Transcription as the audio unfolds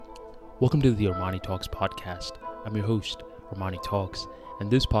Welcome to the Armani Talks podcast. I'm your host, Armani Talks, and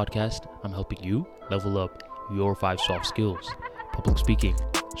this podcast, I'm helping you level up your 5 soft skills: public speaking,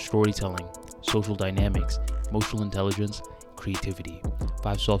 storytelling, social dynamics, emotional intelligence, creativity.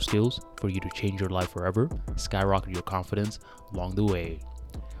 5 soft skills for you to change your life forever, skyrocket your confidence along the way.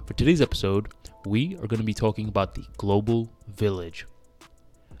 For today's episode, we are going to be talking about the global village.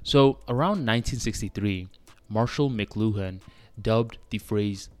 So, around 1963, Marshall McLuhan dubbed the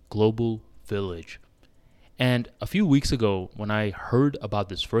phrase global village. And a few weeks ago, when I heard about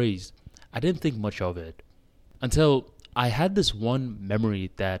this phrase, I didn't think much of it until I had this one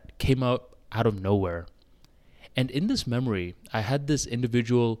memory that came out of nowhere. And in this memory, I had this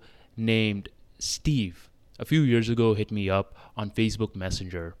individual named Steve a few years ago hit me up on Facebook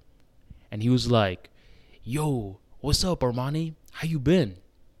Messenger. And he was like, "Yo, what's up, Armani? How you been?"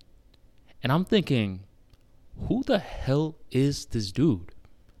 And I'm thinking, who the hell is this dude?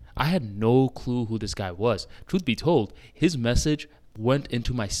 I had no clue who this guy was. Truth be told, his message went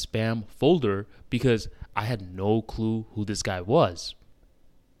into my spam folder because I had no clue who this guy was.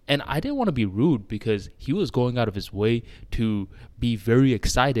 And I didn't want to be rude because he was going out of his way to be very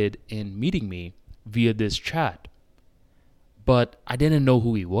excited in meeting me via this chat. But I didn't know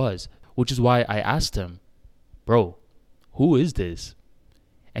who he was, which is why I asked him, "Bro, who is this?"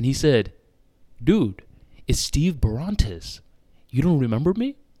 And he said, "Dude, it's Steve Barantis. You don't remember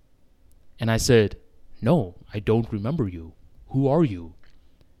me?" And I said, "No, I don't remember you. Who are you?"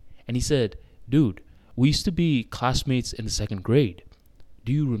 And he said, "Dude, we used to be classmates in the 2nd grade.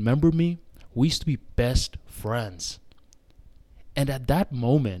 Do you remember me? We used to be best friends." And at that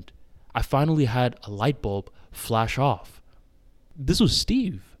moment, I finally had a light bulb flash off. This was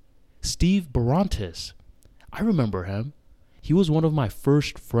Steve Barantis. I remember him. He was one of my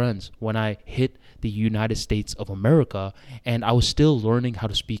first friends when I hit the United States of America and I was still learning how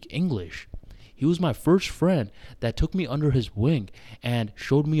to speak English. He was my first friend that took me under his wing and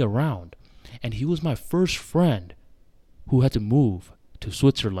showed me around. And he was my first friend who had to move to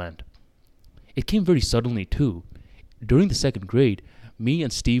Switzerland. It came very suddenly too. During the 2nd grade, me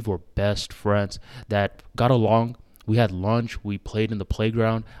and Steve were best friends that got along. We had lunch, we played in the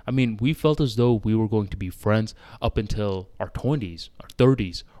playground. I mean, we felt as though we were going to be friends up until our 20s, our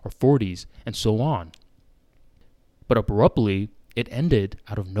 30s, our 40s, and so on. But abruptly, it ended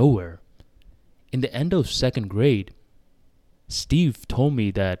out of nowhere. In the end of 2nd grade, Steve told me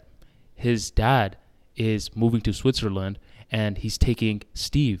that his dad is moving to Switzerland and he's taking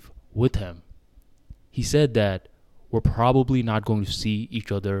Steve with him. He said that we're probably not going to see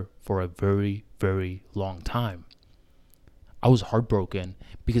each other for a very, very long time. I was heartbroken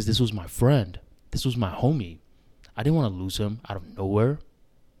because this was my friend. This was my homie. I didn't want to lose him out of nowhere,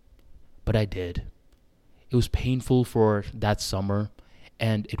 but I did. It was painful for that summer,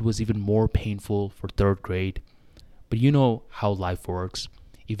 and it was even more painful for 3rd grade. But you know how life works.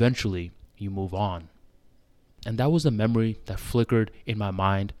 Eventually, you move on. And that was a memory that flickered in my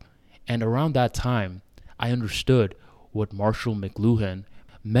mind. And around that time, I understood what Marshall McLuhan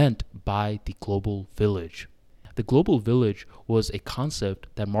meant by the global village. The global village was a concept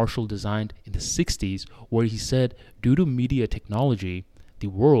that Marshall designed in the 60s, where he said due to media technology, the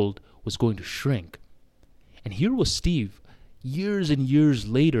world was going to shrink. And here was Steve, years and years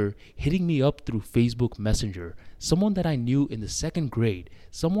later, hitting me up through Facebook Messenger, someone that I knew in the 2nd grade,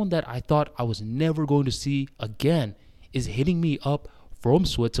 someone that I thought I was never going to see again, is hitting me up from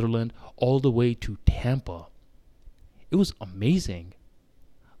Switzerland all the way to Tampa. It was amazing.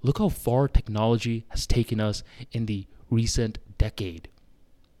 Look how far technology has taken us in the recent decade.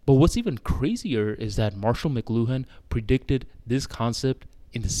 But what's even crazier is that Marshall McLuhan predicted this concept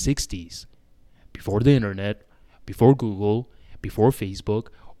in the 60s, before the internet, before Google, before Facebook,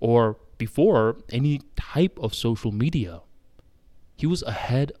 or before any type of social media. He was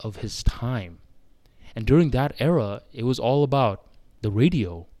ahead of his time. And during that era, it was all about the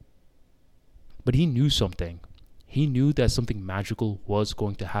radio. But he knew something. He knew that something magical was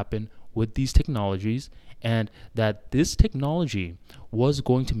going to happen with these technologies and that this technology was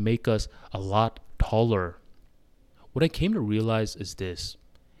going to make us a lot taller. What I came to realize is this.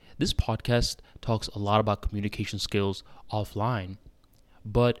 This podcast talks a lot about communication skills offline,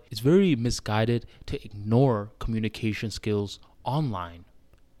 but it's very misguided to ignore communication skills online.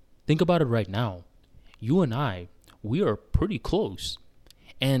 Think about it right now. You and I, we are pretty close.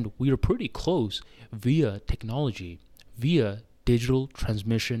 And we are pretty close via technology, via digital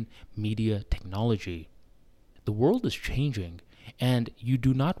transmission media technology. The world is changing, and you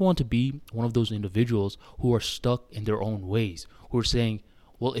do not want to be one of those individuals who are stuck in their own ways, who are saying,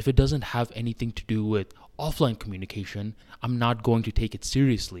 well, if it doesn't have anything to do with offline communication, I'm not going to take it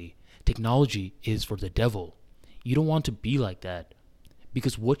seriously. technology is for the devil. You don't want to be like that,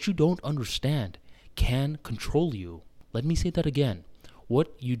 because what you don't understand can control you. Let me say that again.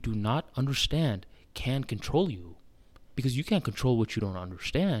 What you do not understand can control you, because you can't control what you don't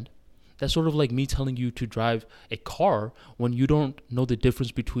understand. That's sort of like me telling you to drive a car when you don't know the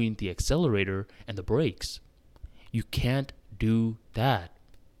difference between the accelerator and the brakes. You can't do that.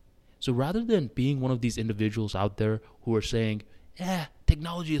 So rather than being one of these individuals out there who are saying,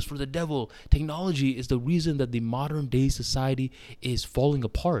 technology is for the devil, technology is the reason that the modern day society is falling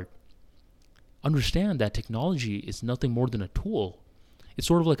apart, understand that technology is nothing more than a tool. It's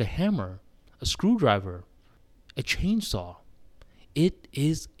sort of like a hammer, a screwdriver, a chainsaw. It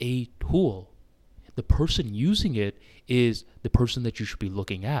is a tool. The person using it is the person that you should be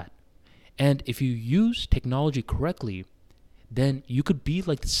looking at. And if you use technology correctly, then you could be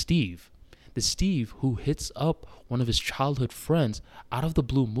like the Steve who hits up one of his childhood friends out of the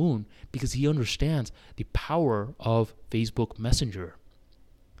blue moon because he understands the power of Facebook Messenger.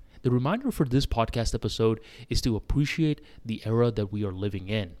 The reminder for this podcast episode is to appreciate the era that we are living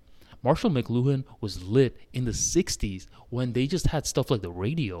in. Marshall McLuhan was lit in the 60s when they just had stuff like the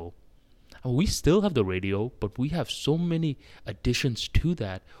radio. And we still have the radio, but we have so many additions to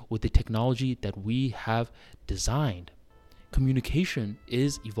that with the technology that we have designed. Communication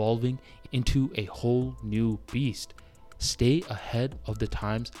is evolving into a whole new beast. Stay ahead of the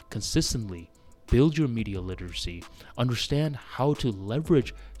times consistently. Build your media literacy. Understand how to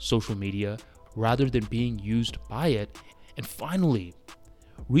leverage social media rather than being used by it. And finally,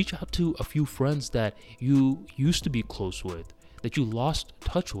 reach out to a few friends that you used to be close with, that you lost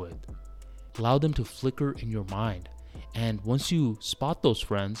touch with. Allow them to flicker in your mind. And once you spot those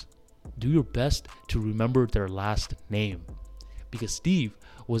friends, do your best to remember their last name. Because Steve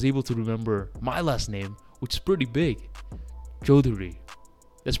was able to remember my last name, which is pretty big, Chaudhary.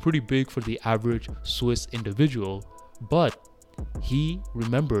 That's pretty big for the average Swiss individual, but he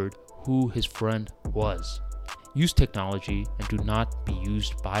remembered who his friend was. Use technology and do not be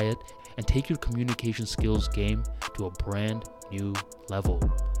used by it, and take your communication skills game to a brand new level.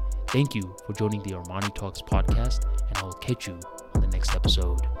 Thank you for joining the Armani Talks podcast, and I will catch you on the next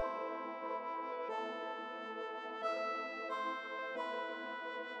episode.